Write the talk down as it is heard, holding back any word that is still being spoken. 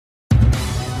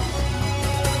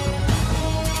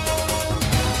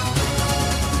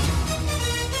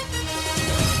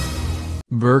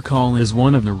Birkhall is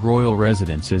one of the royal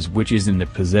residences which is in the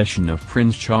possession of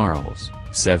Prince Charles,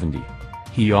 70.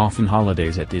 He often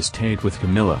holidays at the estate with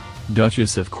Camilla,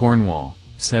 Duchess of Cornwall,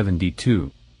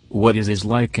 72. What is his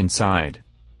like inside?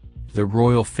 The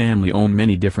royal family own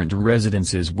many different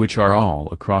residences which are all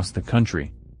across the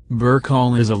country.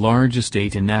 Birkhall is a large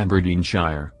estate in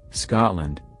Aberdeenshire,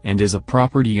 Scotland, and is a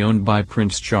property owned by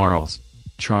Prince Charles.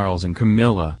 Charles and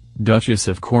Camilla, Duchess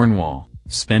of Cornwall,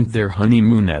 spent their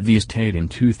honeymoon at the estate in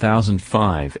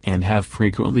 2005 and have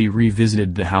frequently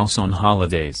revisited the house on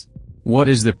holidays. What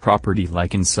is the property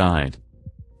like inside?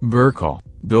 Birkhall,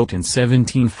 built in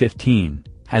 1715,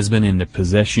 has been in the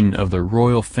possession of the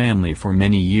royal family for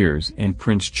many years, and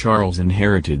Prince Charles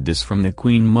inherited this from the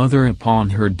Queen Mother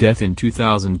upon her death in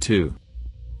 2002.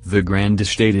 The grand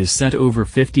estate is set over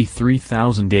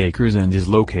 53,000 acres and is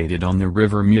located on the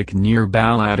River Muck near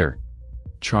Ballater.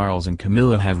 Charles and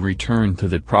Camilla have returned to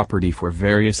the property for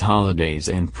various holidays,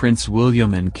 and Prince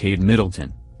William and Kate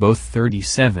Middleton, both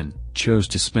 37, chose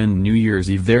to spend New Year's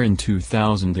Eve there in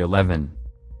 2011.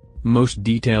 Most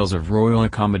details of royal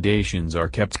accommodations are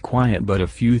kept quiet, but a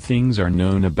few things are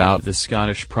known about the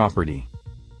Scottish property.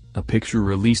 A picture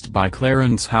released by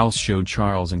Clarence House showed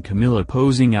Charles and Camilla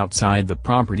posing outside the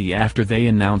property after they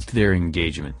announced their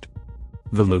engagement.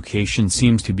 The location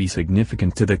seems to be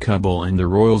significant to the couple, and the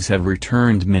royals have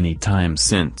returned many times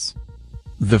since.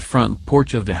 The front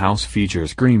porch of the house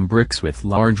features cream bricks with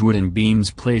large wooden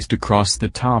beams placed across the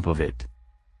top of it.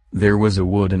 There was a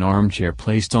wooden armchair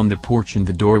placed on the porch, and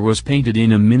the door was painted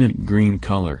in a mint green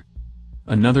color.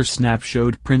 Another snap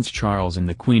showed Prince Charles and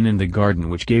the Queen in the garden,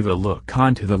 which gave a look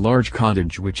onto the large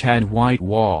cottage which had white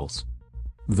walls.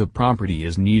 The property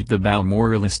is near the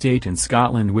Balmoral estate in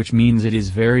Scotland, which means it is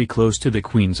very close to the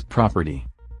Queen's property.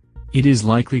 It is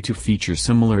likely to feature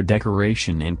similar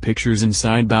decoration, and pictures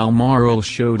inside Balmoral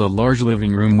showed a large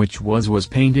living room which was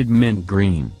painted mint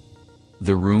green.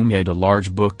 The room had a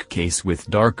large bookcase with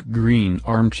dark green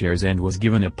armchairs and was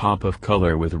given a pop of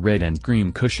color with red and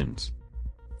cream cushions.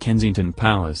 Kensington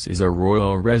Palace is a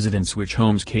royal residence which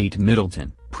homes Kate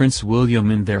Middleton, Prince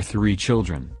William and their 3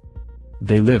 children.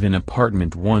 They live in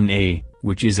apartment 1A,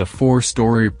 which is a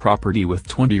 4-story property with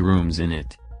 20 rooms in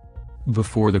it.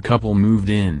 Before the couple moved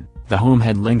in, the home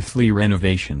had lengthy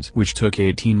renovations which took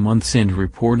 18 months and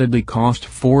reportedly cost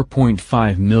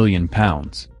 £4.5 million.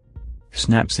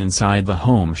 Snaps inside the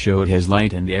home showed his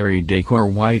light and airy decor,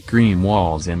 white cream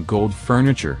walls and gold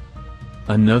furniture.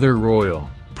 Another royal,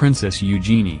 Princess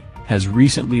Eugenie, has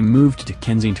recently moved to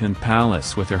Kensington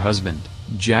Palace with her husband,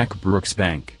 Jack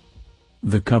Brooksbank.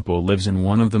 The couple lives in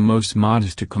one of the most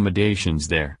modest accommodations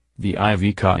there, the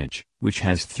Ivy Cottage, which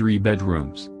has 3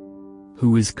 bedrooms.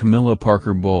 Who is Camilla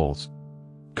Parker Bowles?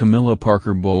 Camilla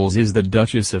Parker Bowles is the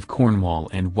Duchess of Cornwall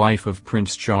and wife of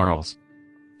Prince Charles.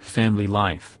 Family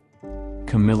life.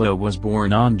 Camilla was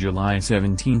born on July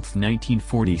 17,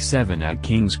 1947 at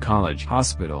King's College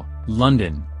Hospital,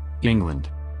 London,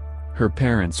 England. Her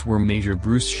parents were Major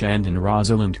Bruce Shand and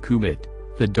Rosalind Cubitt,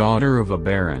 the daughter of a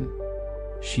baron.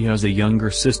 She has a younger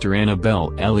sister,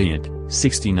 Annabelle Elliott,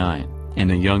 69,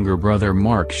 and a younger brother,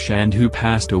 Mark Shand, who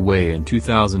passed away in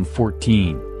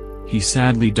 2014. He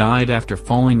sadly died after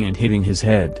falling and hitting his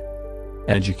head.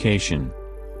 Education.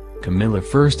 Camilla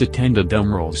first attended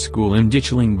Dumrell School in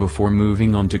Ditchling before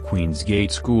moving on to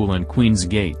Queensgate School in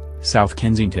Queensgate, South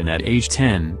Kensington at age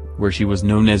 10, where she was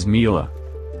known as Mila.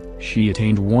 She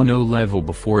attained 1 level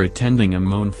before attending a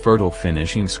Monfortal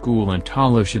finishing school in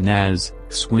Tolochenaz,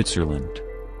 Switzerland.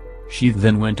 She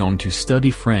then went on to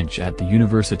study French at the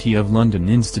University of London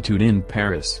Institute in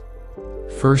Paris.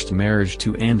 First marriage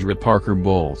to Andrew Parker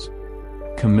Bowles.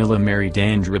 Camilla married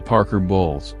Andrew Parker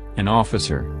Bowles, an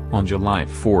officer, on July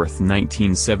 4,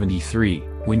 1973,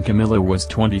 when Camilla was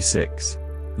 26.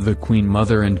 The Queen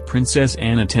Mother and Princess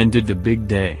Anne attended the big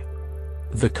day.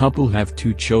 The couple have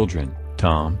 2 children,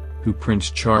 Tom, who Prince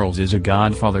Charles is a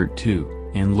godfather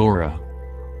to, and Laura.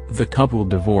 The couple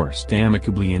divorced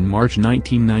amicably in March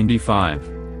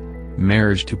 1995.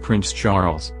 Marriage to Prince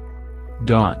Charles.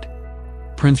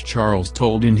 Prince Charles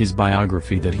told in his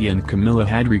biography that he and Camilla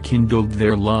had rekindled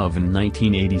their love in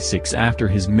 1986 after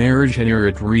his marriage had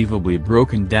irretrievably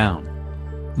broken down.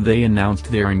 They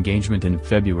announced their engagement in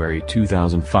February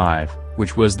 2005,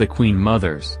 which was the Queen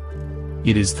Mother's.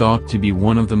 It is thought to be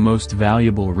one of the most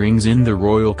valuable rings in the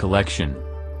royal collection.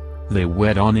 They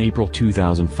wed on April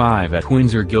 2005 at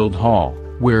Windsor Guildhall,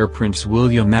 where Prince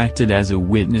William acted as a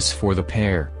witness for the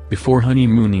pair, before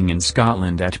honeymooning in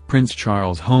Scotland at Prince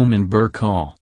Charles' home in Birkhall.